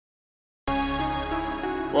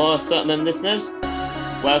What's up, then, listeners?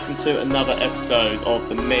 Welcome to another episode of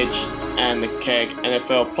the Midge and the Keg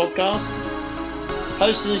NFL podcast.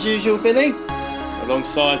 Hosted as usual, Billy.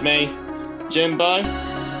 Alongside me, Jimbo.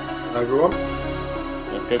 Hello, everyone.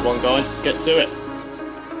 A good one, guys. Let's get to it.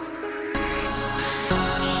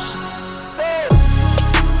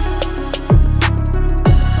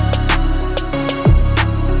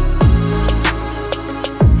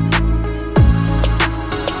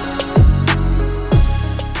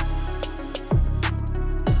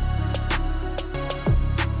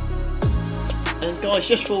 Guys,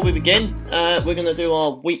 just before we begin, we're going to do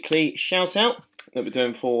our weekly shout out that we're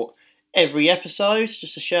doing for every episode,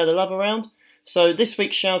 just to share the love around. So this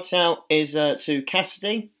week's shout out is to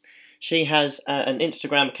Cassidy. She has an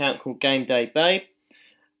Instagram account called Game Day Babe,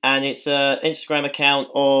 and it's an Instagram account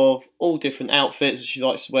of all different outfits that she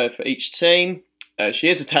likes to wear for each team. She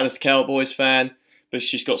is a Dallas Cowboys fan, but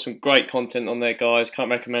she's got some great content on there, guys.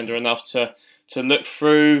 Can't recommend her enough to look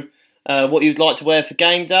through what you'd like to wear for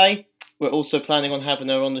game day. We're also planning on having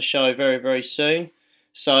her on the show very, very soon.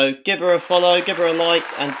 So give her a follow, give her a like,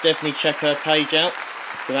 and definitely check her page out.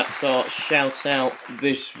 So that's our shout out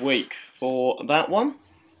this week for that one.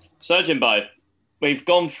 So Jimbo, we've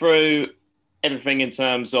gone through everything in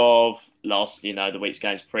terms of the week's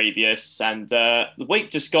games previous. And the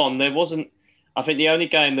week just gone, there wasn't, I think the only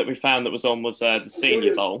game that we found that was on was the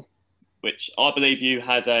Senior Bowl, which I believe you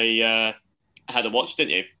had a watch,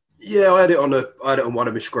 didn't you? Yeah, I had it on one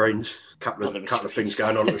of my screens. Couple of things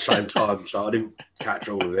going on at the same time, so I didn't catch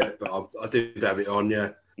all of it, but I did have it on. Yeah.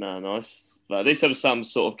 No, nice. But at least there was some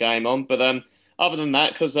sort of game on. But other than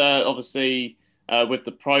that, because obviously with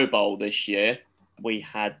the Pro Bowl this year, the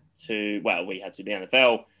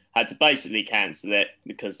NFL had to basically cancel it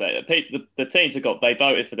because the teams they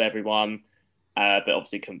voted for everyone, but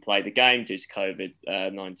obviously couldn't play the game due to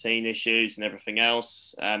COVID-19 issues and everything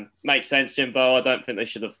else. Makes sense, Jimbo. I don't think they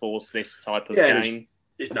should have forced this type of game.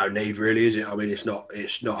 There's no need, really, is it? I mean, it's not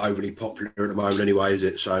overly popular at the moment anyway, is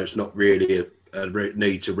it? So it's not really a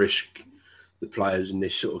need to risk the players in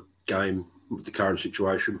this sort of game with the current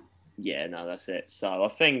situation. Yeah, no, that's it. So I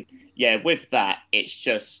think, with that, it's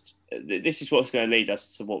just, this is what's going to lead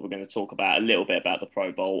us to what we're going to talk about a little bit about the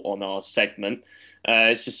Pro Bowl on our segment.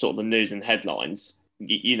 It's just sort of the news and headlines.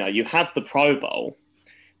 You have the Pro Bowl.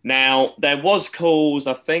 Now, there was calls,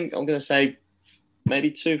 I think, I'm going to say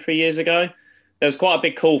maybe 2-3 years ago. There was quite a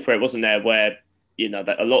big call for it, wasn't there? Where,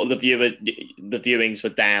 that a lot of the viewings were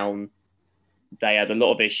down. They had a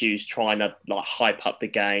lot of issues trying to hype up the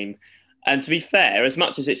game. And to be fair, as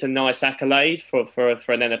much as it's a nice accolade for an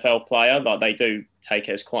NFL player, they do take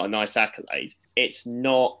it as quite a nice accolade, it's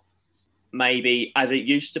not maybe as it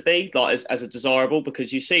used to be, as a desirable,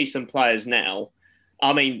 because you see some players now.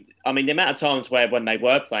 I mean, the amount of times where when they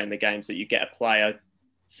were playing the games that you get a player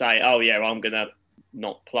say, "Oh yeah, I'm gonna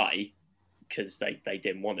not play," because they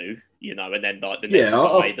didn't want to, and then the next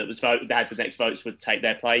guy that had the next votes would take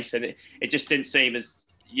their place, and it just didn't seem as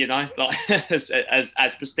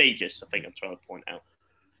as prestigious. I think I'm trying to point out.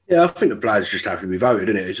 Yeah, I think the players just have to be voted,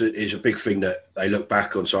 isn't it? It's a big thing that they look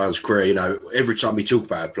back on someone's career. Every time you talk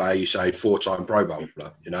about a player, you say 4-time Pro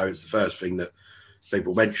Bowler. It's the first thing that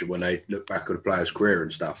people mention when they look back on a player's career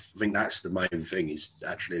and stuff. I think that's the main thing, is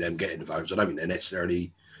actually them getting the votes. I don't think they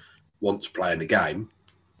necessarily want to play in the game.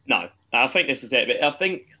 No, I think this is it. But I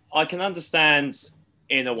think I can understand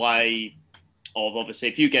in a way of, obviously,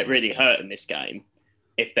 if you get really hurt in this game,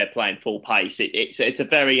 if they're playing full pace, it's a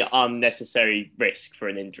very unnecessary risk for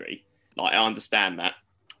an injury. I understand that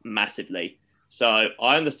massively. So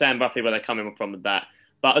I understand roughly where they're coming from with that.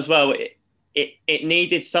 But as well, it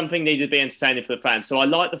needed to be entertaining for the fans. So I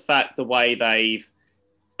like the fact the way they've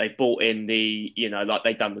brought in they've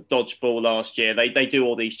done the dodgeball last year. They do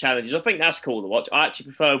all these challenges. I think that's cool to watch. I actually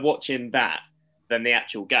prefer watching that than the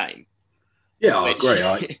actual game. Yeah, I agree.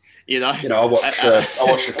 I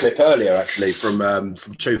watched the clip earlier actually from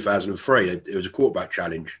 2003. It was a quarterback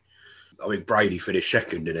challenge. I mean, Brady finished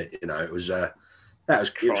second in it. It was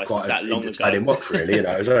quite an entertaining watch, really.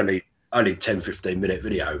 It was only 10-15 minute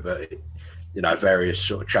video, but various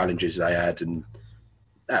sort of challenges they had, and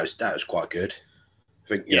that was quite good.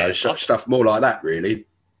 I think stuff more like that, really.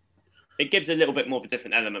 It gives a little bit more of a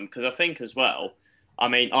different element, because I think as well, I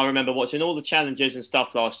mean, I remember watching all the challenges and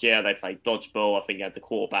stuff last year. They played dodgeball. I think you had the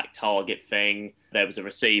quarterback target thing. There was a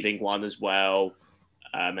receiving one as well.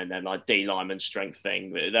 And then D lineman strength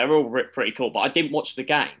thing. They're all pretty cool. But I didn't watch the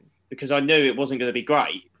game because I knew it wasn't going to be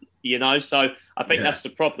great, So I think that's the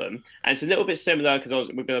problem. And it's a little bit similar, because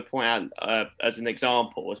we're going to point out as an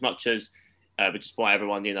example, as much as we just point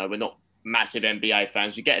everyone, we're not massive NBA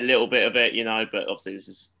fans. We get a little bit of it, but obviously this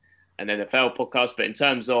is an NFL podcast. But in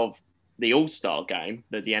terms of the All-Star game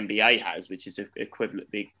that the NBA has, which is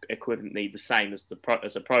equivalently the same as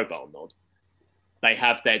a Pro Bowl nod, they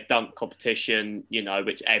have their dunk competition,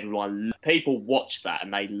 which people watch that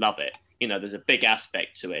and they love it. There's a big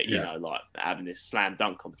aspect to it, like having this slam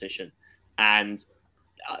dunk competition. And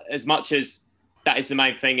as much as that is the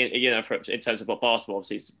main thing, in terms of what basketball,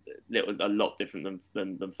 obviously it's a lot different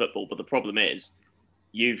than football. But the problem is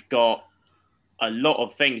you've got a lot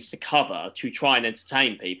of things to cover to try and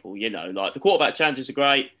entertain people, like the quarterback challenges are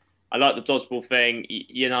great. I like the dodgeball thing,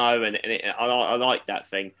 I like that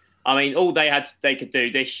thing. I mean, all they could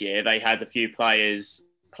do this year, they had a few players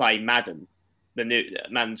play Madden, the new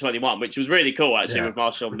Madden 21, which was really cool, actually, with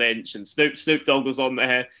Marshawn Lynch and Snoop Dogg was on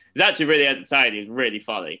there. It was actually really entertaining. It was really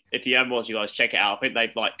funny. If you haven't watched, you guys check it out. I think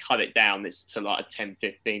they've cut it down. It's to a 10,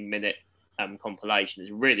 15 minute compilation.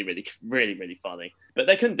 It's really, really, really, really funny. But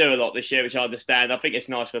they couldn't do a lot this year, which I understand. I think it's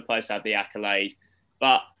nice for the players to have the accolade.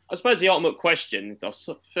 But I suppose the ultimate question, I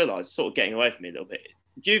feel like it's sort of getting away from me a little bit.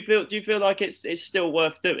 Do you feel like it's still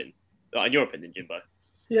worth doing? In your opinion, Jimbo?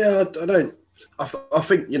 Yeah, I don't. I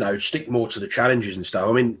think stick more to the challenges and stuff.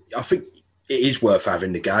 I mean, I think it is worth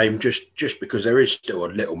having the game just because there is still a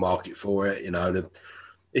little market for it.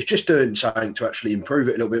 It's just doing something to actually improve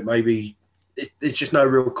it a little bit. Maybe there's just no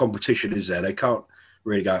real competition, is there? They can't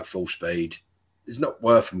really go at full speed. It's not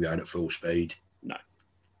worth them going at full speed. No,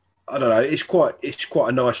 I don't know. It's quite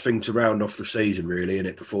a nice thing to round off the season, really, isn't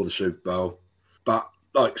it, before the Super Bowl? But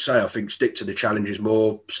like I say, I think stick to the challenges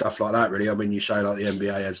more, stuff like that, really. I mean, you say like the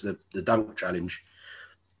NBA has the dunk challenge,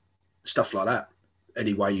 stuff like that.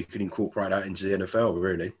 Any way you can incorporate that into the NFL,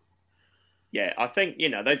 really. Yeah, I think,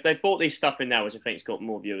 they brought these stuff in now, which I think has got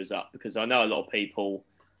more viewers up, because I know a lot of people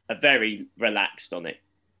are very relaxed on it.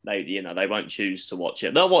 They won't choose to watch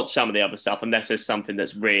it. They'll watch some of the other stuff unless there's something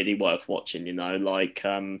that's really worth watching, like...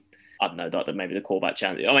 I don't know, maybe the quarterback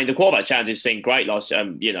challenge. I mean, the quarterback challenge seemed great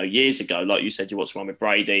years ago. Like you said, you watched one with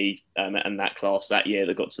Brady and that class that year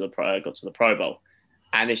that got to the Pro Bowl.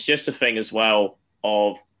 And it's just a thing as well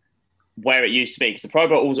of where it used to be, because the Pro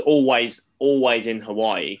Bowl was always in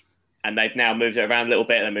Hawaii, and they've now moved it around a little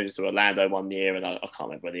bit. They moved it to Orlando one year, and I can't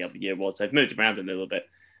remember where the other year was. They've moved it around a little bit.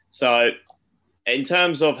 So in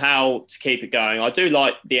terms of how to keep it going, I do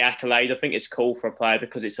like the accolade. I think it's cool for a player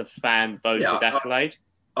because it's a fan-voted accolade.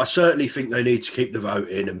 I certainly think they need to keep the vote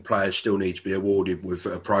in, and players still need to be awarded with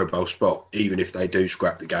a Pro Bowl spot, even if they do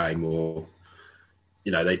scrap the game or,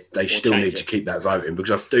 they still need to keep that vote in,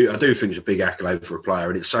 because I do think it's a big accolade for a player,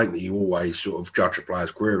 and it's something that you always sort of judge a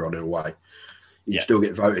player's career on in a way. You can still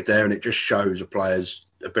get voted there, and it just shows a player's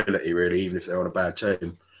ability, really, even if they're on a bad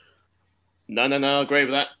team. No, I agree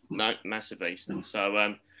with that. No, massively.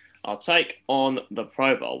 So I'll take on the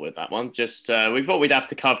Pro Bowl with that one. Just we thought we'd have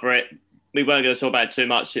to cover it. We weren't going to talk about it too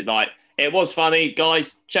much. It was funny.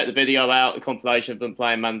 Guys, check the video out, the compilation of them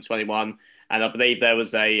playing Madden 21. And I believe there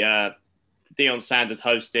was a Deion Sanders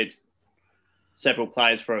hosted several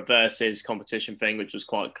players for a versus competition thing, which was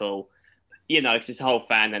quite cool. Because it's a whole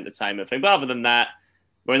fan entertainment thing. But other than that,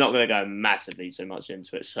 we're not going to go massively too much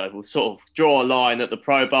into it. So we'll sort of draw a line at the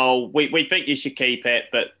Pro Bowl. We think you should keep it,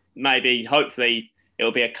 but maybe, hopefully,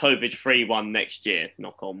 it'll be a COVID-free one next year,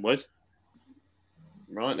 knock on wood.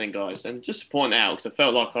 Right then, guys, and just to point out, because I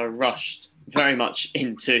felt like I rushed very much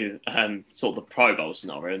into sort of the Pro Bowl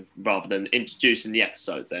scenario rather than introducing the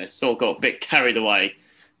episode there. Sort of got a bit carried away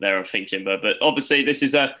there, I think, Jimbo. But obviously, this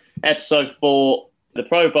is a episode for the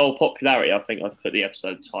Pro Bowl popularity. I think I've put the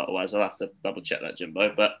episode title as. I'll have to double check that,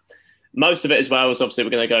 Jimbo. But most of it as well is obviously we're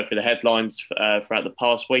going to go through the headlines throughout the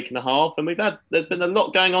past week and a half. And there's been a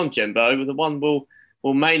lot going on, Jimbo. The one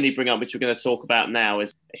we'll mainly bring up, which we're going to talk about now,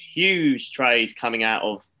 is a huge trade coming out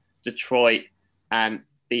of Detroit and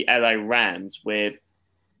the LA Rams, with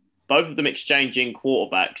both of them exchanging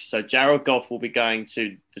quarterbacks. So Jared Goff will be going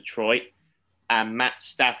to Detroit and Matt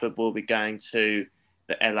Stafford will be going to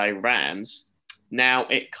the LA Rams. Now,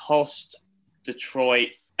 it cost Detroit.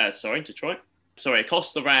 It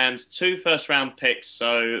cost the Rams 2 first-round picks.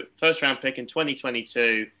 So first-round pick in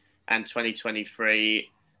 2022 and 2023,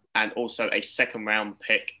 and also a second-round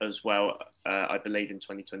pick as well, I believe, in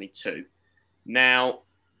 2022. Now,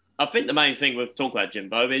 I think the main thing we'll talk about,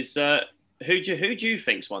 Jimbo, is who do you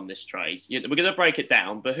think's won this trade? We're going to break it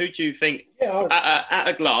down, but who do you think, at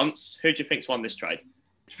a glance, who do you think's won this trade?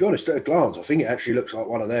 To be honest, at a glance, I think it actually looks like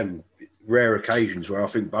one of them rare occasions where I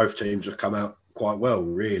think both teams have come out quite well,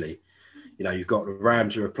 really. You've got the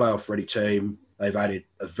Rams, who are a playoff-ready team. They've added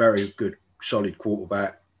a very good, solid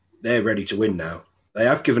quarterback. They're ready to win now. They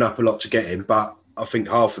have given up a lot to get him, but I think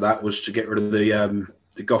half of that was to get rid of the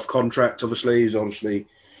Goff contract. Obviously, he's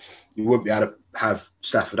you wouldn't be able to have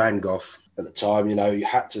Stafford and Goff at the time. You know, you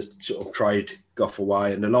had to sort of trade Goff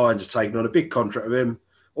away, and the Lions are taking on a big contract with him,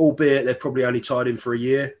 albeit they're probably only tied in for a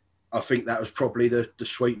year. I think that was probably the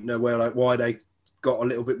sweetener where why they got a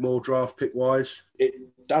little bit more draft pick wise. It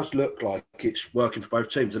does look like it's working for both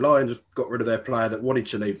teams. The Lions have got rid of their player that wanted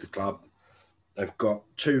to leave the club. They've got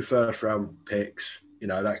 2 first-round picks. You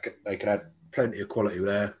know, they can add plenty of quality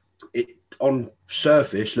there. It, on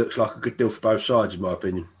surface, looks like a good deal for both sides, in my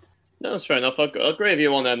opinion. No, that's fair enough. I agree with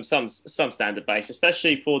you on some standard base,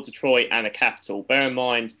 especially for Detroit and a capital. Bear in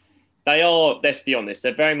mind, they are, let's be honest,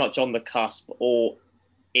 they're very much on the cusp or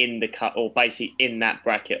in the cut or basically in that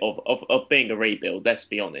bracket of being a rebuild. Let's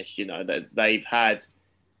be honest, you know, they've had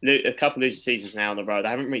a couple of losing seasons now on the road. They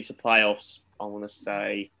haven't reached the playoffs, I want to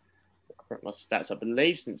say, correct my stats, I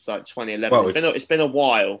believe, since like 2011. Well, it's been a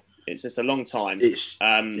while. It's just a long time.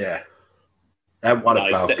 Yeah. They haven't won a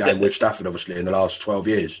playoff game with Stafford, obviously, in the last 12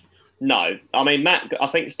 years. No. I mean, I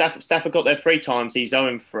think Stafford got there 3 times. He's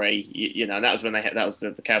 0-3. You know, that was when that was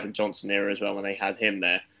the Calvin Johnson era as well, when they had him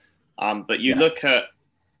there. But you look at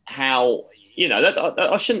how, you know,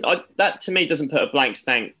 that to me doesn't put a blank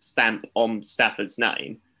stamp on Stafford's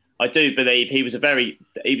name. I do believe he was a very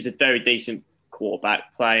decent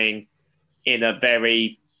quarterback playing in a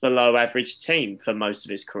very below average team for most of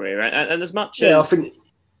his career. And as much as... I think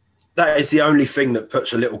that is the only thing that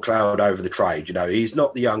puts a little cloud over the trade. You know, he's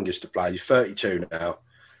not the youngest to play. He's 32 now.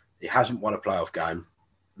 He hasn't won a playoff game.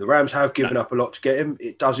 The Rams have given up a lot to get him.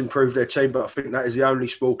 It does improve their team, but I think that is the only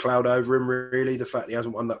small cloud over him, really, the fact he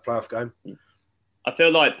hasn't won that playoff game. I feel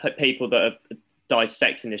like people that are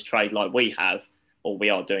dissecting this trade like we have, or we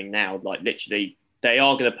are doing now, like literally, they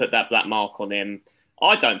are going to put that black mark on him.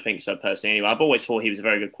 I don't think so, personally, anyway. I've always thought he was a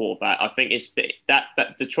very good quarterback. I think it's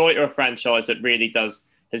that Detroit are a franchise that really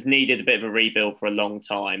has needed a bit of a rebuild for a long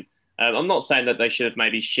time. I'm not saying that they should have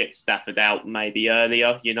maybe shipped Stafford out maybe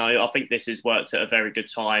earlier. You know, I think this has worked at a very good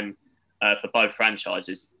time for both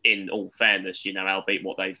franchises, in all fairness, you know, albeit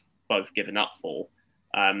what they've both given up for.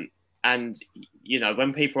 And, you know,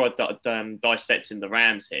 when people are dissecting the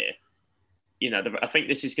Rams here, you know, I think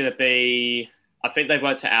this is going to be, I think they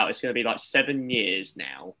worked it out, it's going to be like 7 years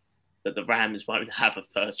now that the Rams won't have a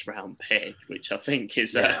first round pick, which I think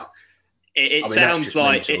is, it sounds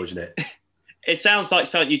like, mental, isn't it? It sounds like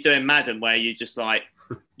something you do in Madden, where you just like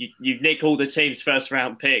you nick all the team's first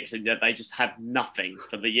round picks and they just have nothing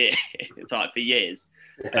for the year, like for years.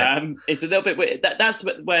 Yeah. It's a little bit weird. That's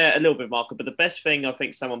where a little bit market. But the best thing I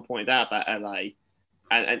think someone pointed out about LA,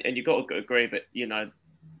 and you've got to agree, but you know,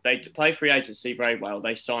 they play free agency very well.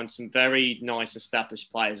 They signed some very nice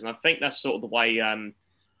established players, and I think that's sort of the way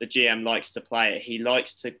the GM likes to play it. He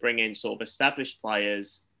likes to bring in sort of established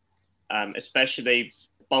players, especially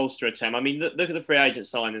bolster a team. I mean, look at the free agent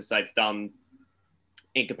signings they've done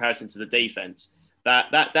in comparison to the defense.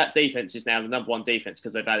 That defense is now the number one defense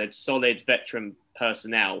because they've added solid veteran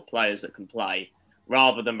personnel, players that can play,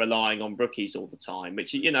 rather than relying on rookies all the time.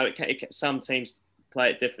 Which, you know, some teams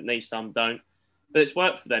play it differently, some don't, but it's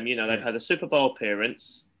worked for them. You know, they've had a Super Bowl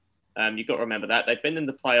appearance. You've got to remember that they've been in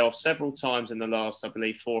the playoffs several times in the last, I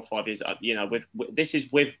believe, 4 or 5 years. You know, this is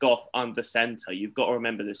with Goff under center. You've got to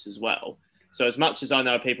remember this as well. So as much as I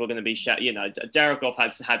know people are going to be, you know, Jared Goff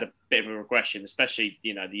has had a bit of a regression, especially,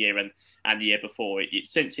 you know, the year and the year before.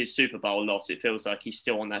 Since his Super Bowl loss, it feels like he's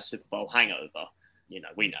still on that Super Bowl hangover. You know,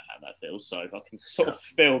 we know how that feels, so I can sort of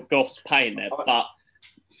feel Goff's pain there. But,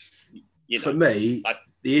 you know, for me,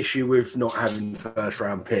 the issue with not having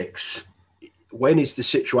first-round picks, when is the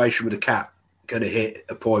situation with the cap going to hit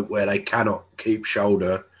a point where they cannot keep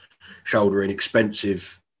shouldering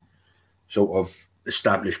expensive sort of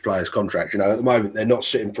established players' contracts? You know, at the moment, they're not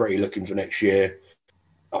sitting pretty looking for next year.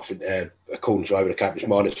 I think they're, according to over the cap, it's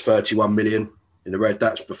minus 31 million in the red.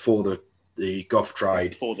 That's before the Goff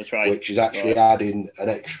trade, which is actually adding an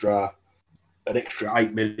extra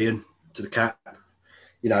 8 million to the cap.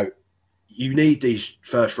 You know, you need these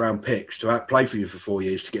first round picks to play for you for 4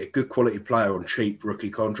 years to get a good quality player on cheap rookie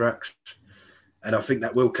contracts. And I think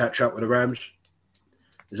that will catch up with the Rams.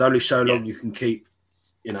 There's only so long you can keep,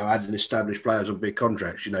 you know, adding established players on big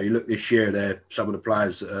contracts. You know, you look this year, they're some of the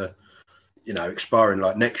players that are, you know, expiring.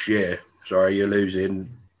 Like next year, you're losing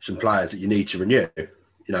some players that you need to renew.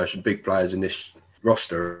 You know, some big players in this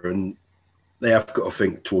roster, and they have got to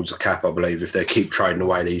think towards the cap, I believe, if they keep trading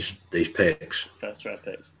away these picks. First round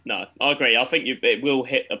picks. No, I agree. I think it will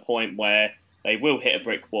hit a point where they will hit a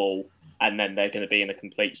brick wall, and then they're going to be in a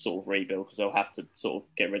complete sort of rebuild because they'll have to sort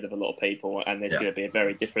of get rid of a lot of people, and there's going to be a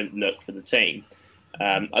very different look for the team.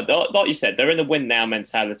 Like you said, they're in the win now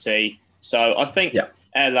mentality. So I think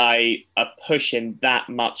LA are pushing that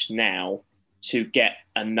much now to get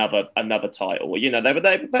another title. You know,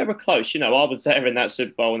 they were close. You know, I was there in that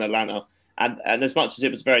Super Bowl in Atlanta, and as much as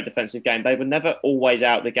it was a very defensive game, they were never always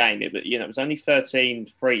out of the game. It was only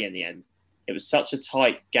 13-3 in the end. It was such a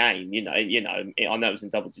tight game. I know it was in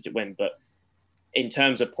double-digit win, but in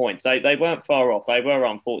terms of points, they weren't far off. They were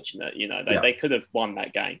unfortunate. You know, they could have won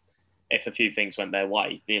that game if a few things went their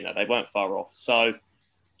way. You know, they weren't far off. So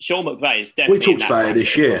Sean McVay is definitely. We talked about it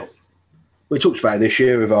this year. We talked about it this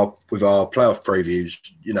year with our playoff previews.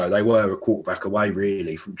 You know, they were a quarterback away,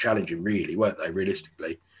 really, from challenging, really, weren't they?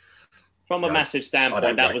 Realistically, from a massive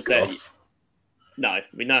standpoint, that was it. No,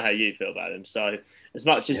 we know how you feel about him. So as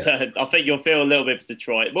much as I think you'll feel a little bit for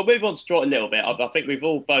Detroit. We'll move on to Detroit a little bit. I think we've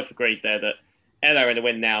all both agreed there that Ella in the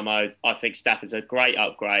win now mode. I think Stafford's a great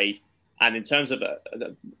upgrade. And in terms of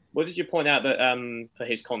what did you point out that for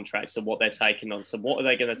his contracts and what they're taking on? So what are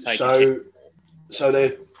they going to take? So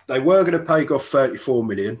they were going to pay Goff $34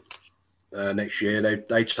 million next year.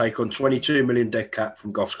 They take on $22 million dead cap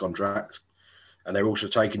from Goff's contract, and they're also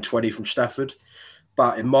taking 20 from Stafford.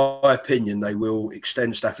 But in my opinion, they will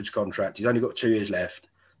extend Stafford's contract. He's only got 2 years left.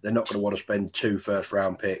 They're not going to want to spend 2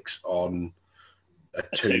 first-round picks on a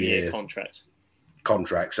 2-year contract.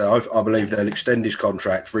 So I believe they'll extend his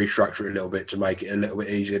contract, restructure it a little bit to make it a little bit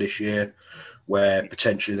easier this year, where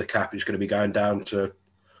potentially the cap is going to be going down to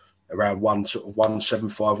around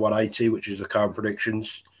 175, 180, which is the current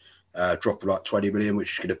predictions. Drop of like 20 million,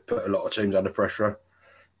 which is going to put a lot of teams under pressure.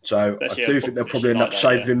 So especially I do think they'll probably end up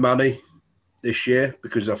saving money this year,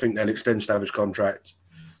 because I think they'll extend Stafford's contract,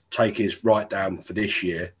 take his write down for this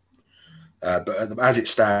year. But as it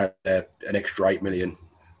stands, an extra 8 million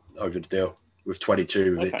over the deal, with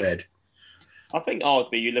 22 of it dead. I think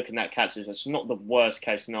arguably you're looking at cap situation. It's not the worst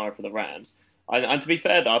case scenario for the Rams. And to be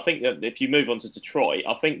fair, though, I think that if you move on to Detroit,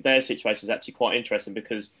 I think their situation is actually quite interesting,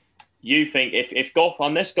 because you think if Goff,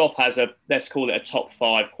 unless Goff has let's call it a top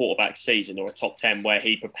 5 quarterback season or a top 10 where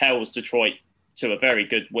he propels Detroit to a very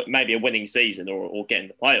good, maybe a winning season or getting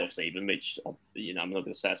the playoffs even, which, I'm not going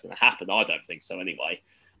to say it's going to happen. I don't think so anyway.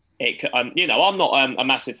 I'm not a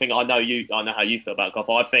massive thing. I know how you feel about Goff.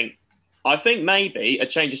 I think maybe a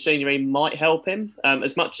change of scenery might help him,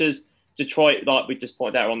 as much as Detroit, like we just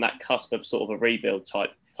pointed out, are on that cusp of sort of a rebuild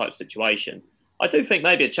type situation. I do think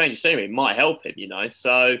maybe a change of scenery might help him,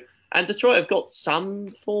 So, and Detroit have got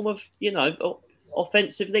some form of,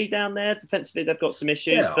 offensively down there. Defensively, they've got some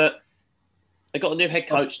issues, but they've got a new head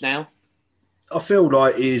coach now. I feel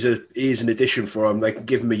like he is an addition for them. They can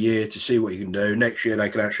give him a year to see what he can do. Next year, they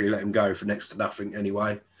can actually let him go for next to nothing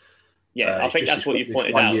anyway. Yeah, I think that's what you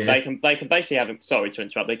pointed out. Year. They can basically have him. Sorry to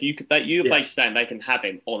interrupt. You're basically saying they can have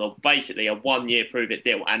him on basically a 1-year prove it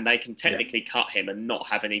deal, and they can technically cut him and not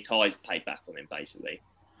have any ties paid back on him. Basically.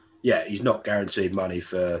 Yeah, he's not guaranteed money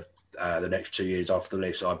for the next 2 years after the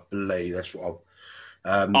lease. I believe that's what.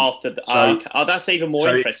 That's even more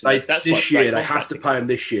interesting. This year they have to pay him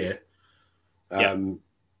this year. I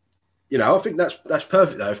think that's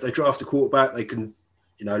perfect though. If they draft a quarterback, they can,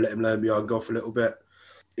 let him learn behind Goff a little bit.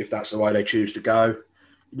 If that's the way they choose to go,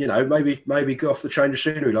 maybe go off the change of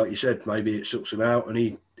scenery, like you said. Maybe it sorts him out and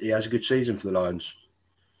he has a good season for the Lions.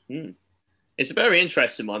 It's a very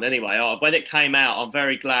interesting one anyway. When it came out, I'm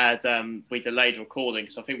very glad we delayed recording,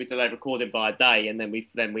 because I think we delayed recording by a day, and then we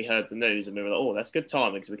heard the news and we were like, oh, that's good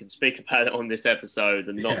timing, because we can speak about it on this episode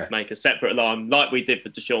and not make a separate alarm like we did for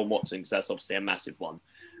Deshaun Watson, because that's obviously a massive one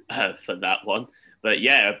for that one. But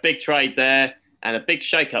yeah, a big trade there and a big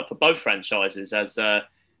shake-up for both franchises, as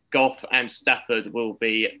Goff and Stafford will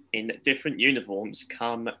be in different uniforms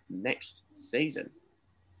come next season.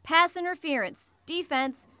 Pass interference,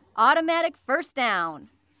 defense, automatic first down.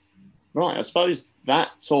 Right, I suppose that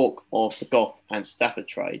talk of the Goff and Stafford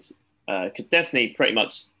trade could definitely pretty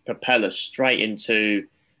much propel us straight into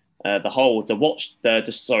the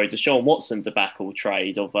Deshaun Watson debacle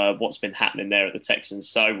trade of what's been happening there at the Texans.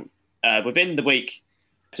 So within the week,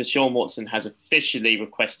 Deshaun Watson has officially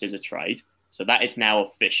requested a trade. So that is now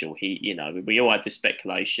official. We all had this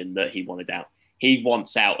speculation that he wanted out. He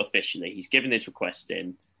wants out officially. He's given his request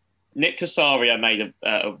in. Nick Casario made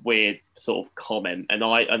a weird sort of comment, and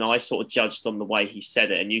I sort of judged on the way he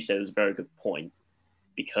said it, and you said it was a very good point,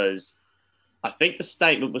 because I think the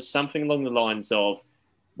statement was something along the lines of,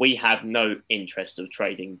 we have no interest of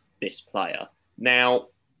trading this player. Now,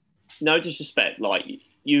 no disrespect, Deshaun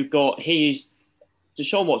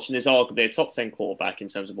Watson is arguably a top 10 quarterback in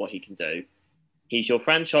terms of what he can do. He's your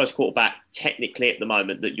franchise quarterback technically at the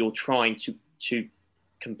moment, that you're trying to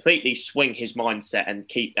completely swing his mindset and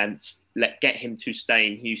get him to stay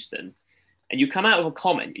in Houston. And you come out with a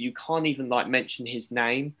comment, you can't even mention his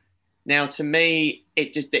name. Now, to me,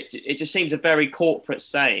 it just seems a very corporate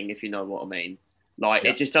saying, if you know what I mean. Like,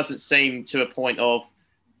 It just doesn't seem to a point of,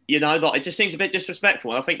 like it just seems a bit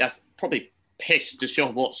disrespectful. And I think that's probably pissed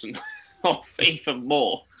Deshaun Watson off even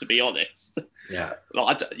more, to be honest. Yeah.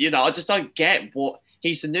 Like, I just don't get what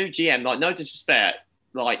he's the new GM. Like, no disrespect.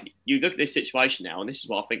 Like, you look at this situation now, and this is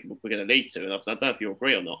what I think we're going to lead to. And I don't know if you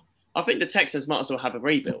agree or not. I think the Texans might as well have a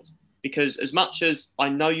rebuild, because as much as I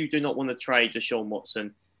know you do not want to trade Deshaun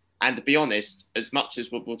Watson, and to be honest, as much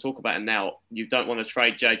as we'll talk about him now, you don't want to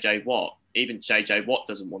trade JJ Watt. Even JJ Watt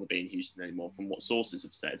doesn't want to be in Houston anymore, from what sources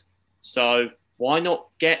have said. So why not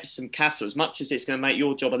get some capital? As much as it's going to make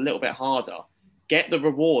your job a little bit harder, get the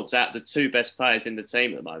rewards out of the two best players in the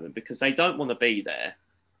team at the moment, because they don't want to be there.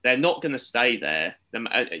 They're not going to stay there.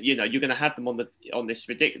 You're going to have them on this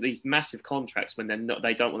ridiculous, these massive contracts when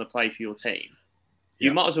they don't want to play for your team.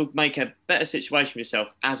 You might as well make a better situation for yourself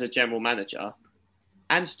as a general manager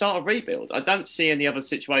and start a rebuild. I don't see any other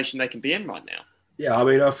situation they can be in right now. Yeah, I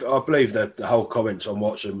mean, I believe that the whole comments on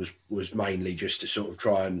Watson was mainly just to sort of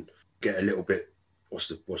try and get a little bit, what's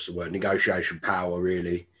the word, negotiation power,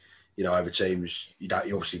 really. Over teams, you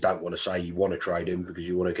obviously don't want to say you want to trade him, because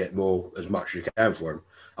you want to get as much as you can for him.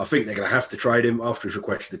 I think they're going to have to trade him after he's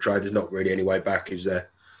requested the trade. There's not really any way back, is there?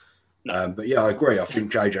 No. But yeah, I agree. I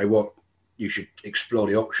think JJ Watt, you should explore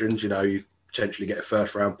the options. You potentially get a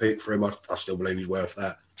first-round pick for him. I still believe he's worth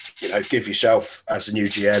that. Give yourself, as the new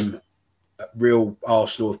GM, a real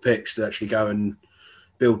arsenal of picks to actually go and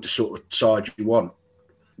build the sort of side you want.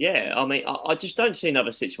 Yeah, I mean, I just don't see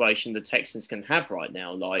another situation the Texans can have right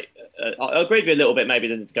now. Like, I agree with you a little bit, maybe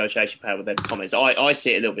the negotiation power with their comments. I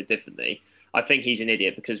see it a little bit differently. I think he's an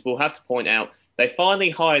idiot, because we'll have to point out they finally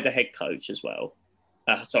hired a head coach as well.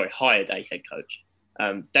 Hired a head coach,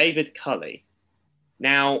 David Culley.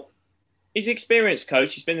 Now, he's an experienced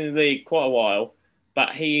coach. He's been in the league quite a while,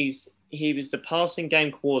 but he was the passing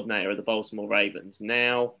game coordinator of the Baltimore Ravens.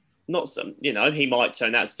 Now, he might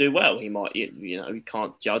turn out to do well. He might, you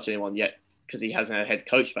can't judge anyone yet because he hasn't had a head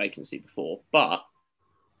coach vacancy before. But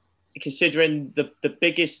considering the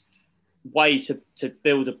biggest way to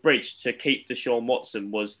build a bridge to keep Deshaun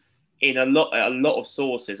Watson was, in a lot of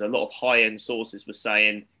sources, a lot of high-end sources were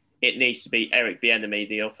saying it needs to be Eric Bieniemy,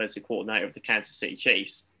 the offensive coordinator of the Kansas City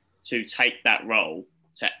Chiefs, to take that role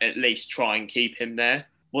to at least try and keep him there.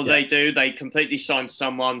 What they do, they completely signed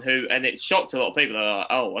someone who, and it shocked a lot of people. They're like,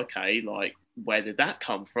 oh, okay, like, where did that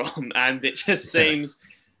come from? And it just seems,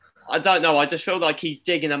 I don't know, I just feel like he's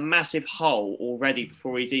digging a massive hole already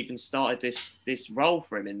before he's even started this role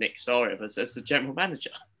for him in Nick Sirianni as the general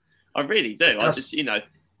manager. I really do.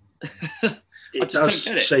 It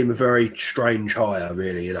does seem a very strange hire,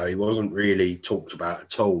 really. He wasn't really talked about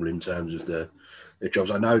at all in terms of the jobs.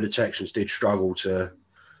 I know the Texans did struggle to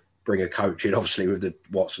bring a coach in, obviously, with the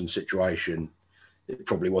Watson situation. It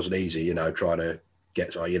probably wasn't easy, trying to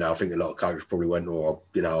get. I think a lot of coaches probably went,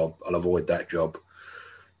 I'll avoid that job.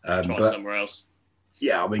 Try somewhere else.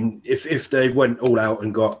 Yeah, I mean, if they went all out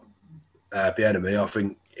and got Bieniemy, I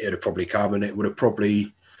think it would have probably come, and it would have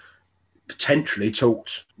probably potentially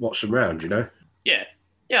talked Watson round, Yeah,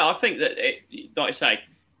 I think that, like I say,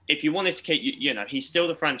 if you wanted to keep, he's still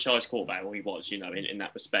the franchise quarterback, or he was, in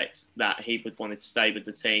that respect, that he would want to stay with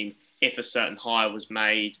the team if a certain hire was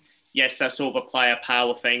made. Yes, that's sort of a player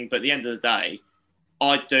power thing, but at the end of the day,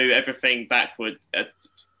 I'd do everything backwards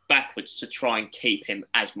to try and keep him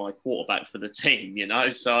as my quarterback for the team,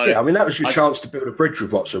 So yeah, I mean, that was your chance to build a bridge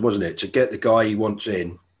with Watson, wasn't it? To get the guy he wants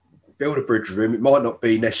in, build a bridge with him. It might not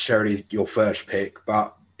be necessarily your first pick,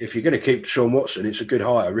 but if you're going to keep Deshaun Watson, it's a good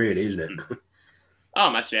hire, really, isn't it? Oh,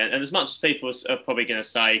 massively. And as much as people are probably going to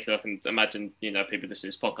say, because I can imagine, people listening to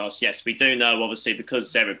this podcast, yes, we do know, obviously,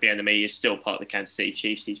 because Eric Bieniemy is still part of the Kansas City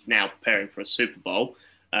Chiefs, he's now preparing for a Super Bowl.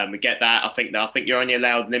 We get that. I think you're only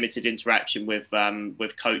allowed limited interaction with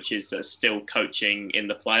coaches that are still coaching in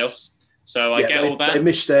the playoffs. So I get all that. They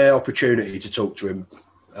missed their opportunity to talk to him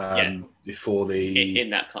before the in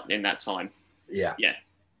that time. Yeah.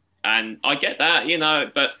 And I get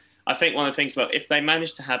that, but I think one of the things about, if they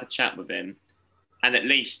manage to have a chat with him and at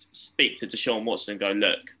least speak to Deshaun Watson and go,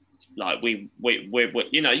 look, like we're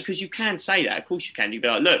because you can say that, of course you can. You be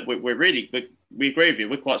like, look, we agree with you.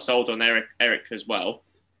 We're quite sold on Eric as well.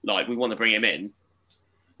 Like, we want to bring him in,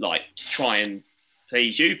 like, to try and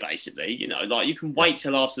please you, basically. Like, you can wait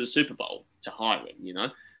till after the Super Bowl to hire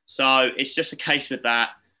him. So it's just a case with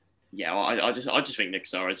that. Yeah, I just think Nick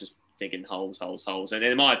Sirianni is just digging holes. And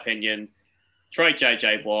in my opinion, trade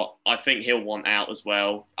JJ Watt. I think he'll want out as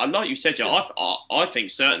well. And like you said, Joe, I think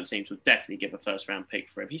certain teams would definitely give a first-round pick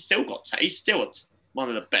for him. He's still one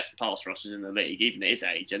of the best pass rushers in the league, even at his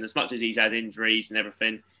age. And as much as he's had injuries and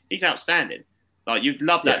everything, he's outstanding. Like, you'd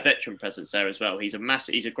love that veteran presence there as well. He's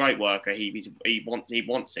a great worker. He wants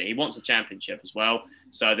it. He wants a championship as well.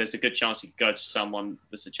 So there's a good chance he could go to someone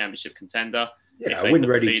that's a championship contender. Yeah, a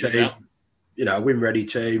win-ready team. A win-ready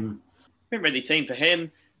team. Win-ready team for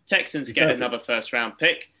him. Texans get another first-round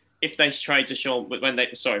pick. If they trade to when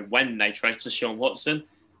they trade to Sean Watson,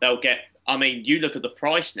 they'll get. I mean, you look at the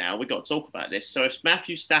price now. We've got to talk about this. So if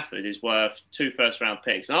Matthew Stafford is worth 2 first-round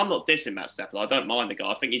picks, and I'm not dissing Matt Stafford, I don't mind the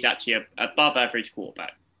guy. I think he's actually an above-average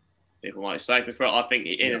quarterback. People might say before. I think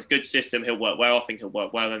in his good system, he'll work well. I think he'll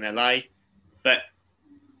work well in LA. But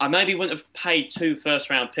I maybe wouldn't have paid 2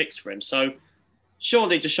 first-round picks for him. So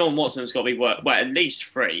surely Deshaun Watson's got to be worth at least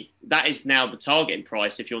 3. That is now the targeting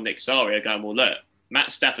price. If you're Nick Saria going, well, look,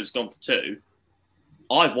 Matt Stafford's gone for 2.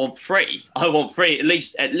 I want 3. I want 3, at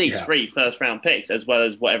least 3 first-round picks, as well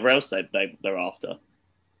as whatever else they're after.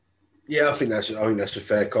 Yeah, I think that's a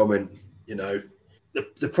fair comment.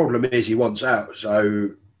 The problem is he wants out, so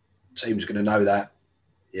teams are going to know that.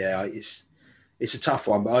 Yeah, it's a tough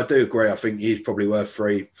one, but I do agree. I think he's probably worth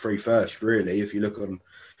 3 first, really. If you look on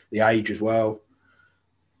the age as well,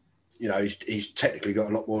 he's technically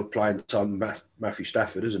got a lot more playing time than Matthew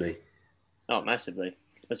Stafford, isn't he? Oh, massively.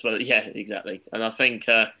 As well, yeah, exactly. And I think,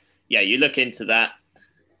 you look into that,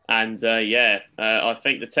 and I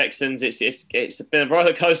think the Texans. It's been a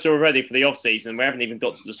roller coaster already for the off season. We haven't even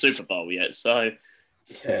got to the Super Bowl yet, so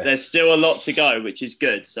there's still a lot to go, which is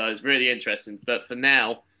good. So it's really interesting. But for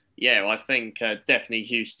now, I think definitely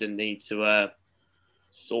Houston need to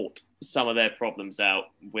sort some of their problems out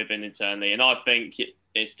within internally, and I think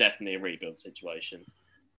it's definitely a rebuild situation.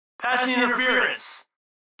 Passing interference,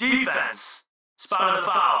 defense. Spot of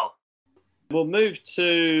the foul. We'll move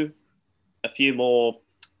to a few more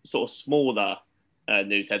sort of smaller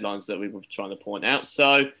news headlines that we were trying to point out.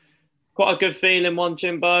 So, quite a good feeling one,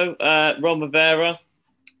 Jimbo. Ron Rivera,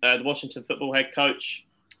 the Washington football head coach,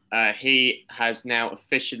 he has now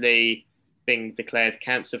officially been declared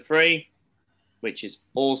cancer-free, which is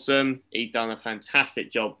awesome. He's done a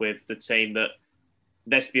fantastic job with the team that,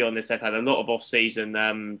 let's be honest, they've had a lot of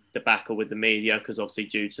off-season debacle with the media because obviously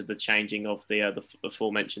due to the changing of the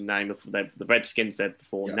aforementioned name of the Redskins, their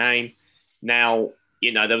name. Now,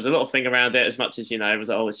 there was a lot of thing around it as much as, it was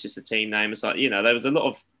like, it's just a team name. It's like, there was a lot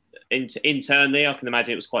of internally, I can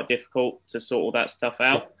imagine it was quite difficult to sort all that stuff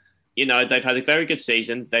out. They've had a very good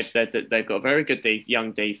season. They've got a very good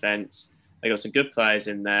young defense. They've got some good players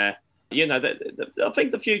in there. I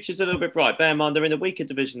think the future's a little bit bright. Bear in mind, they're in a weaker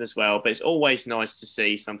division as well, but it's always nice to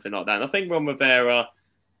see something like that. And I think Ron Rivera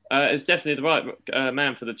is definitely the right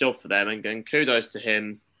man for the job for them, and kudos to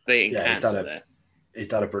him beating cancer there. He's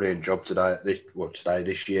done a brilliant job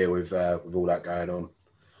this year with all that going on.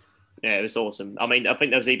 Yeah, it was awesome. I mean, I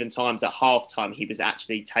think there was even times at halftime he was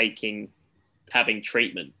actually having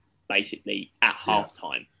treatment, basically, at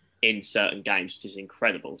halftime in certain games, which is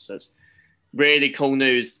incredible. So it's really cool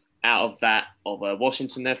news out of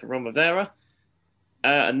Washington there for Ron Rivera.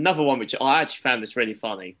 Another one which I actually found this really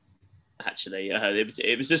funny. Actually,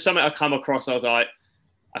 it was just something I come across. I was like,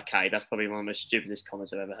 okay, that's probably one of the most stupidest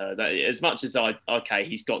comments I've ever heard. As much as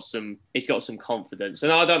he's got some confidence,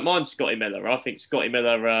 and I don't mind Scotty Miller. I think Scotty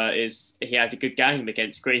Miller he has a good game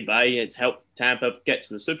against Green Bay to help Tampa get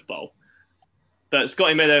to the Super Bowl. But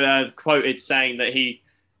Scotty Miller quoted saying that he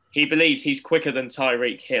believes he's quicker than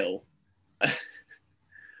Tyreek Hill.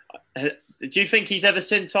 Do you think he's ever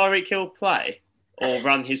seen Tyreek Hill play or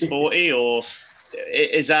run his 40, or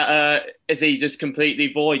is he just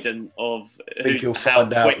completely void of? I think you'll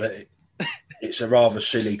find out that it's a rather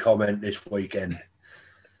silly comment this weekend.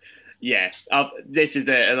 Yeah, this is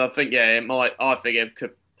it, and I think it might. I think it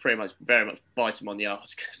could very much bite him on the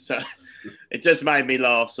arse. So it just made me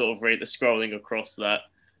laugh, sort of scrolling across that.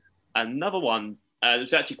 Another one. It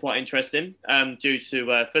was actually quite interesting due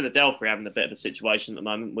to Philadelphia having a bit of a situation at the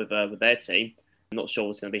moment with their team. I'm not sure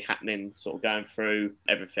what's going to be happening, sort of going through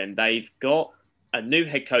everything. They've got a new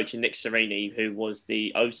head coach in Nick Sirianni, who was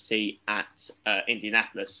the OC at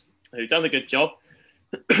Indianapolis, who's done a good job.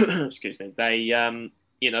 Excuse me. They got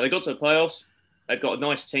to the playoffs. They've got a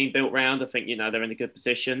nice team built round. I think, they're in a good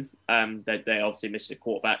position. They obviously missed a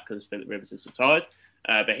quarterback because Philip Rivers is retired.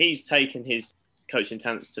 But he's taken his coaching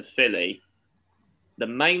talents to Philly. The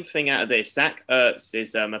main thing out of this, Zach Ertz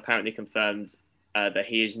is apparently confirmed that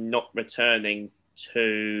he is not returning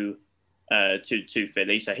to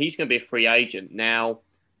Philly, so he's going to be a free agent. Now,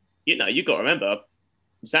 you've got to remember,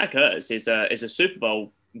 Zach Ertz is a Super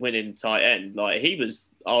Bowl winning tight end. Like, he was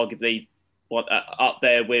arguably up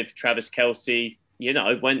there with Travis Kelce.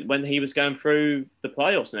 When he was going through the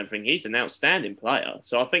playoffs and everything, he's an outstanding player.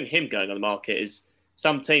 So I think him going on the market is,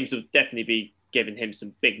 some teams would definitely be giving him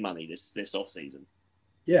some big money this off season.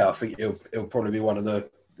 Yeah, I think he'll probably be one of the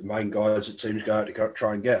main guys that teams go out to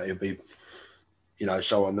try and get. He'll be,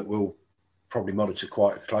 someone that will probably monitor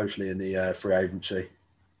quite closely in the free agency.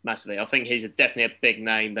 Massively. I think he's definitely a big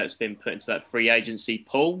name that's been put into that free agency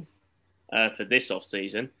pool for this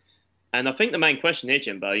off-season. And I think the main question here,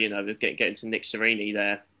 Jimbo, we're getting to Nick Sirianni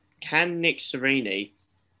there. Can Nick Sirianni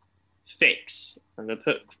fix? I'm going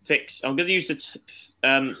to use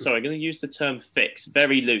the term fix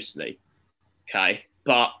very loosely. Okay.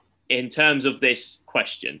 But in terms of this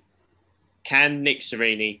question, can Nick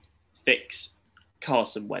Sirianni fix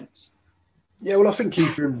Carson Wentz? Yeah, well, I think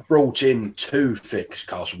he's been brought in to fix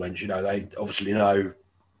Carson Wentz. They obviously know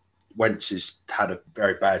Wentz has had a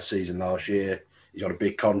very bad season last year. He's on a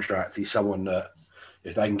big contract. He's someone that,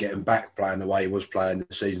 if they can get him back playing the way he was playing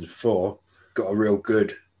the seasons before, got a real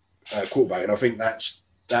good quarterback. And I think that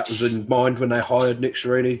was in mind when they hired Nick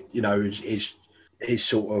Sirianni. His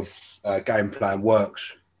sort of game plan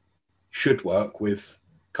should work with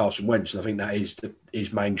Carson Wentz. And I think that is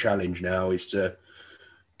his main challenge now, is to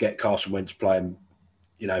get Carson Wentz playing,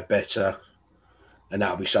 better, and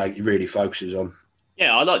that'll be something he really focuses on.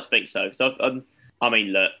 Yeah, I'd like to think so. Because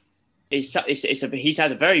look, he's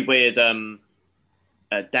had a very weird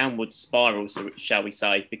downward spiral, shall we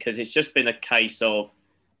say? Because it's just been a case of,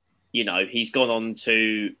 he's gone on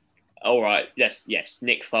to, all right, yes,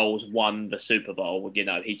 Nick Foles won the Super Bowl.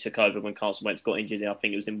 He took over when Carson Wentz got injured. I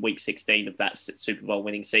think it was in week 16 of that Super Bowl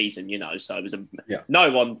winning season, so it was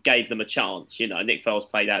no one gave them a chance. Nick Foles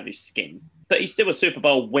played out of his skin. But he's still a Super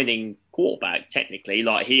Bowl winning quarterback, technically.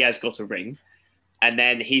 Like, he has got a ring. And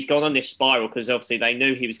then he's gone on this spiral because obviously they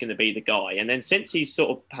knew he was going to be the guy. And then since he's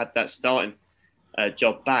sort of had that starting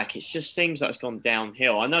job back, it just seems like it's gone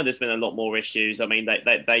downhill. I know there's been a lot more issues. I mean,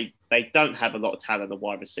 they don't have a lot of talent at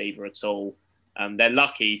wide receiver at all. They're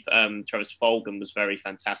lucky. Travis Fulgham was very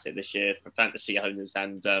fantastic this year for fantasy owners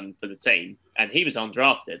and for the team. And he was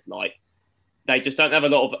undrafted. Like, they just don't have a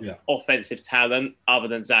lot of offensive talent other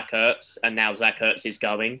than Zach Ertz. And now Zach Ertz is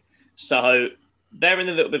going. So they're in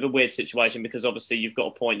a little bit of a weird situation because obviously you've got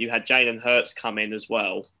a point. You had Jalen Hurts come in as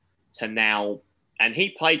well to now, and he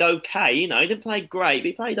played okay. He didn't play great, but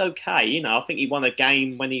he played okay. I think he won a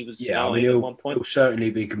game when he was at one point. He'll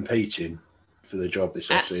certainly be competing for the job this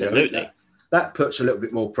offseason. Absolutely. That puts a little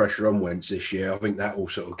bit more pressure on Wentz this year. I think that will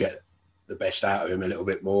sort of get the best out of him a little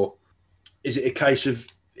bit more. Is it a case of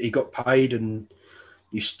he got paid and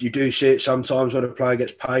you do see it sometimes when a player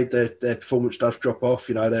gets paid, their performance does drop off.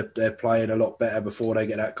 They're playing a lot better before they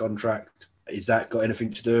get that contract. Is that got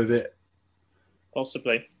anything to do with it?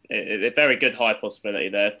 Possibly. A very good high possibility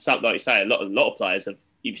there. Something like you say, a lot of players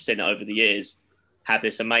you've seen it over the years have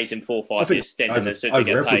this amazing 4 or 5 year stint and as soon as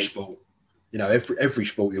they get paid. Sport, every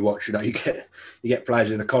sport you watch, you get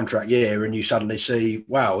players in the contract year and you suddenly see,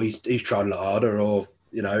 wow, he's trying a lot harder, or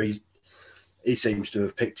he seems to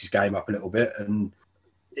have picked his game up a little bit. And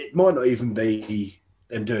it might not even be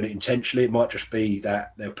them doing it intentionally. It might just be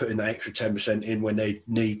that they're putting that extra 10% in when they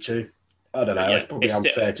need to. I don't know. Yeah, it's probably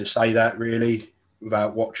unfair to say that, really,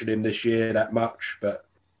 without watching him this year that much. But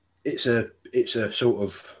it's a sort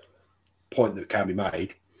of point that can be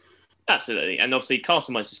made. Absolutely. And obviously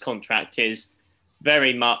Carson Wentz's contract is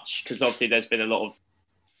very much, because obviously there's been a lot of,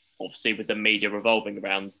 obviously with the media revolving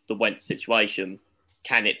around the Wentz situation,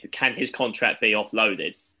 can his contract be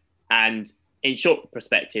offloaded? And in short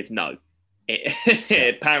perspective, no.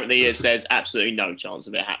 It apparently is. There's absolutely no chance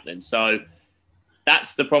of it happening. So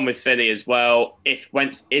that's the problem with Philly as well. If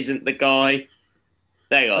Wentz isn't the guy,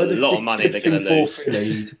 they got a lot of money they're going to lose.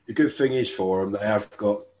 Philly, the good thing is for them, they have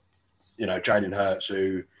got, Jalen Hurts,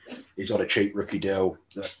 who is on a cheap rookie deal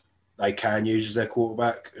that they can use as their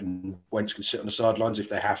quarterback, and Wentz can sit on the sidelines if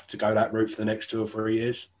they have to go that route for the next 2 or 3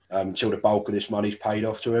 years until the bulk of this money's paid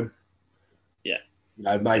off to him. Yeah.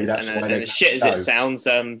 Maybe that's the way they as shit as it sounds,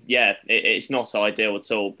 it's not ideal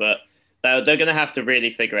at all. But they're going to have to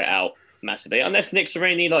really figure it out massively. Unless Nick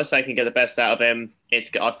Sirianni, like I say, can get the best out of him,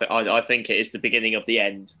 I think it is the beginning of the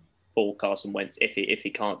end for Carson Wentz if he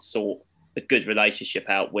can't sort a good relationship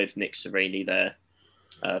out with Nick Sirianni there.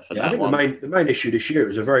 I think the main issue this year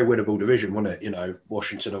was a very winnable division, wasn't it?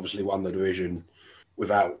 Washington obviously won the division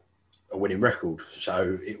without a winning record,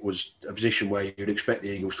 so it was a position where you'd expect the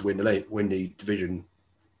Eagles to win the division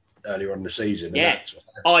earlier on in the season. Yeah,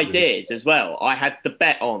 I did as well. I had the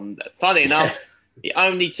bet on. Funny enough, the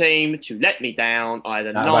only team to let me down. I had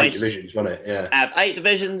a out 8 divisions, wasn't it? Yeah. Out of 8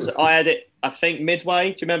 divisions, I had it. I think midway.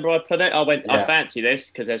 Do you remember I put it? I went. Yeah. I fancy this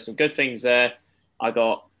because there's some good things there. I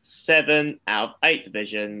got 7 out of 8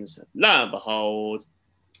 divisions. Lo and behold,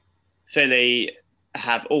 Philly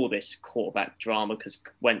have all this quarterback drama because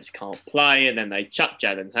Wentz can't play, and then they chuck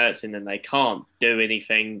Jalen Hurts in, and they can't do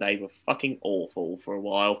anything. They were fucking awful for a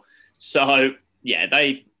while. So, yeah,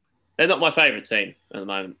 they're not my favourite team at the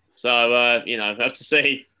moment. So, you know, I have to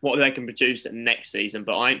see what they can produce next season,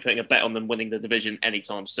 but I ain't putting a bet on them winning the division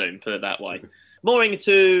anytime soon, put it that way. We're going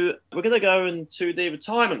to go into the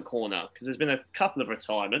retirement corner because there's been a couple of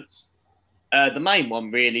retirements. The main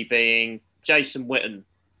one really being Jason Witten,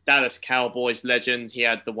 Dallas Cowboys legend. He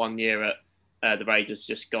had the 1 year at the Raiders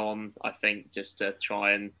just gone, I think, just to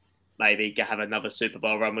try and maybe have another Super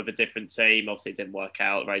Bowl run with a different team. Obviously, it didn't work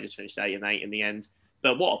out. The Raiders finished 8-8 in the end.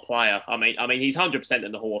 But what a player! I mean, he's 100%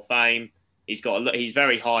 in the Hall of Fame. He's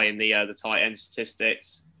very high in the tight end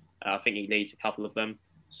statistics. I think he leads a couple of them.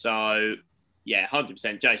 So, yeah,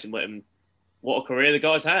 100%. Jason Witten, what a career the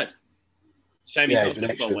guy's had. Shame he's not a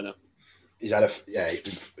Super Bowl winner. He's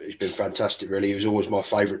been fantastic. Really, he was always my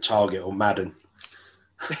favourite target on Madden.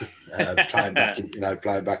 Playing back in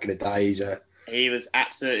the day, he was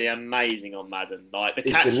absolutely amazing on Madden. Like the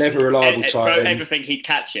he's catch, been never reliable tight end. Everything he'd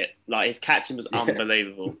catch it. Like his catching was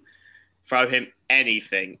unbelievable. Throw him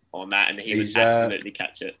anything on that, and he would absolutely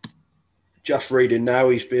catch it. Just reading now,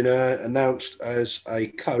 he's been announced as a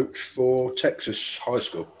coach for Texas High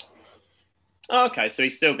School. Okay, so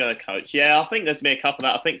he's still going to coach. Yeah, I think there's been a couple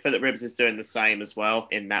of that. I think Phillip Rivers is doing the same as well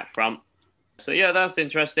in that front. So, yeah, that's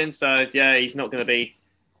interesting. So, yeah, he's not going to be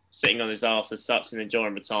sitting on his arse as such and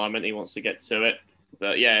enjoying retirement. He wants to get to it.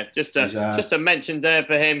 But, yeah, just a mention there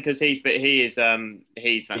for him because he's fantastic.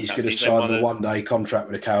 He's going to sign the one-day contract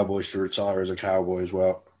with the Cowboys to retire as a Cowboy as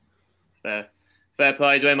well. Fair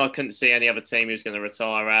play to him. I couldn't see any other team he was going to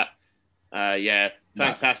retire at.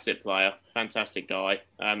 Fantastic player, fantastic guy.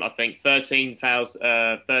 I think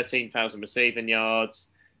 13,000 receiving yards,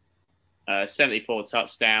 74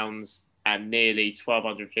 touchdowns, and nearly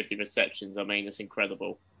 1,250 receptions. I mean, it's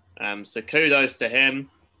incredible. So kudos to him.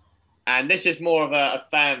 And this is more of a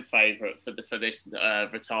fan favourite for this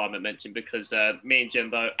retirement mention because me and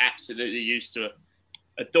Jimbo absolutely used to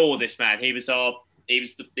adore this man. He was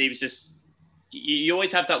just. You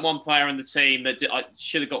always have that one player on the team that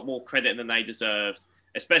should have got more credit than they deserved,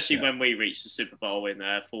 especially when we reached the Super Bowl in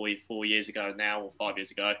 4 years ago now, or 5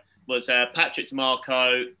 years ago, was Patrick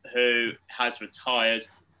DeMarco, who has retired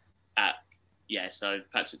so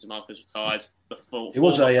Patrick DeMarco's retired. He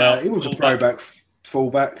was a pro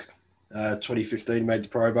fullback, 2015 made the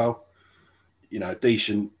Pro Bowl. You know,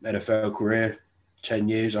 decent NFL career, 10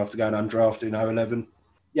 years after going undrafted in 2011.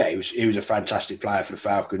 Yeah, he was a fantastic player for the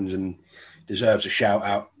Falcons and deserves a shout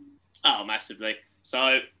out. Oh, massively.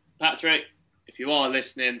 So, Patrick, if you are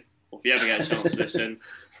listening, or if you ever get a chance to listen,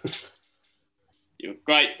 you're a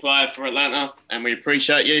great player for Atlanta, and we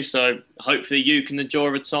appreciate you. So, hopefully, you can enjoy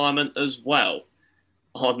retirement as well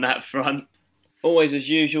on that front. Always as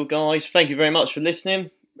usual, guys, thank you very much for listening.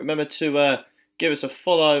 Remember to give us a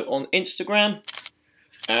follow on Instagram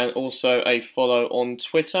and also a follow on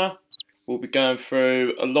Twitter. We'll be going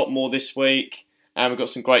through a lot more this week. And we've got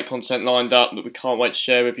some great content lined up that we can't wait to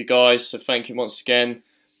share with you guys. So thank you once again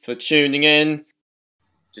for tuning in.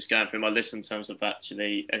 Just going through my list in terms of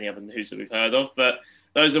actually any other news that we've heard of. But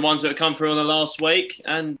those are the ones that have come through on the last week.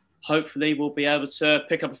 And hopefully we'll be able to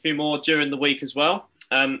pick up a few more during the week as well.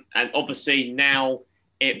 And obviously now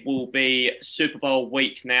it will be Super Bowl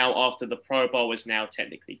week now after the Pro Bowl is now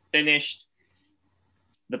technically finished.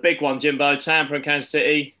 The big one, Jimbo, Tampa and Kansas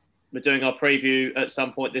City. We're doing our preview at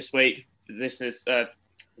some point this week. Listeners,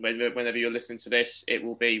 whenever you're listening to this, it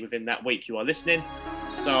will be within that week you are listening.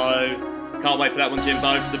 So, can't wait for that one,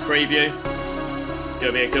 Jimbo, for the preview.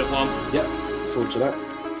 It'll be a good one. Yep, look forward to that.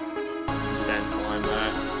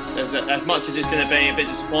 As much as it's going to be a bit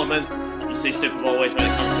of disappointment, obviously Super Bowl always when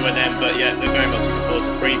it comes to an end, but yeah, they're very much looking forward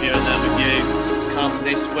to previewing that with you come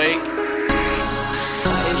this week.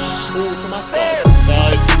 That is all from us, guys. So,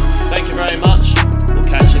 thank you very much.